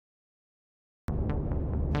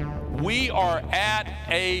We are at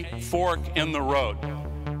a fork in the road.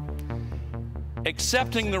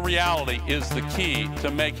 Accepting the reality is the key to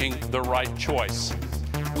making the right choice.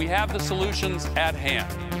 We have the solutions at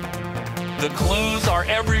hand. The clues are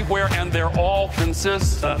everywhere and they're all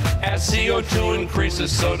consistent. As CO2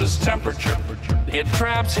 increases, so does temperature. It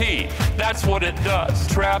traps heat, that's what it does,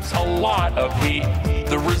 traps a lot of heat.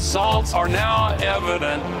 The results are now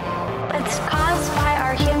evident. It's caused by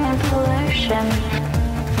our human pollution,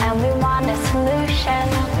 and we want a solution.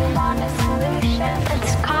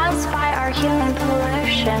 It's caused by our human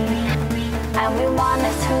pollution, and we want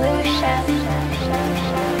a solution.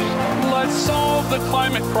 Let's solve the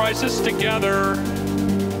climate crisis together.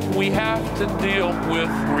 We have to deal with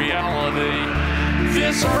reality.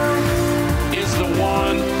 This Earth is the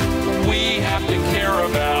one we have to care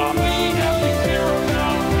about.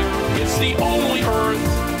 It's the only Earth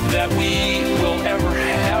that we will ever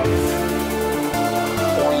have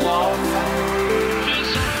or love.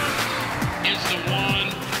 This Earth is the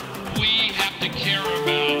one we have to care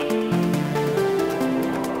about.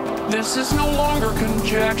 This is no longer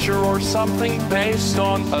conjecture or something based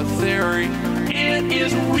on a theory. It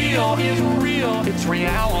is real, it's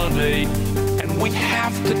reality. And we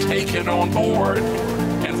have to take it on board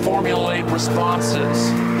and formulate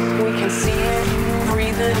responses. We can see it,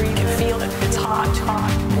 breathe it, we can feel it, it's hot.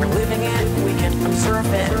 We're living it, we can observe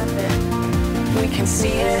it. We can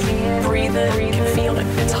see it, breathe it, we can feel it,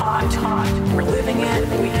 it's hot. We're living it,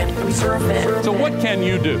 we can observe it. So what can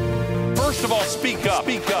you do? First of all, speak up.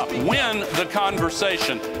 Win the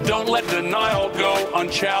conversation. Don't let denial go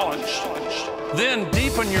unchallenged. Then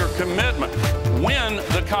deepen your commitment. Win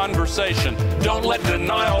the conversation. Don't let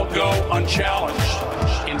denial go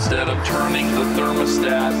unchallenged. Instead of turning the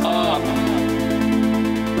thermostat up,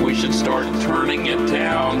 we should start turning it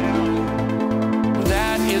down.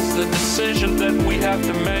 That is the decision that we have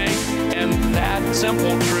to make, and that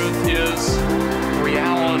simple truth is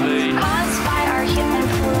reality. Caused by our human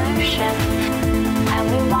pollution, and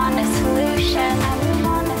we want a solution.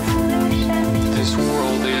 This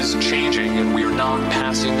world is changing, and we are not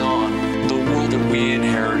passing on the world that we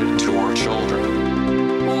inherited to our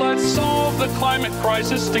children. Let's solve the climate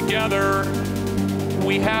crisis together.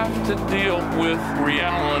 We have to deal with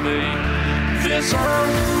reality. This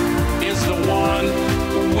Earth is the one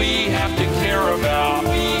we have to care about.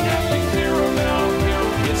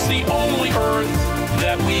 It's the only Earth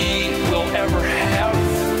that we will ever have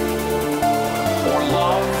or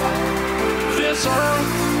love. This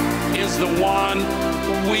Earth is the one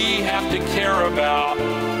we have to care about.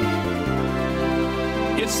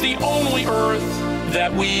 It's the only Earth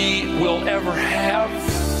that we will ever have.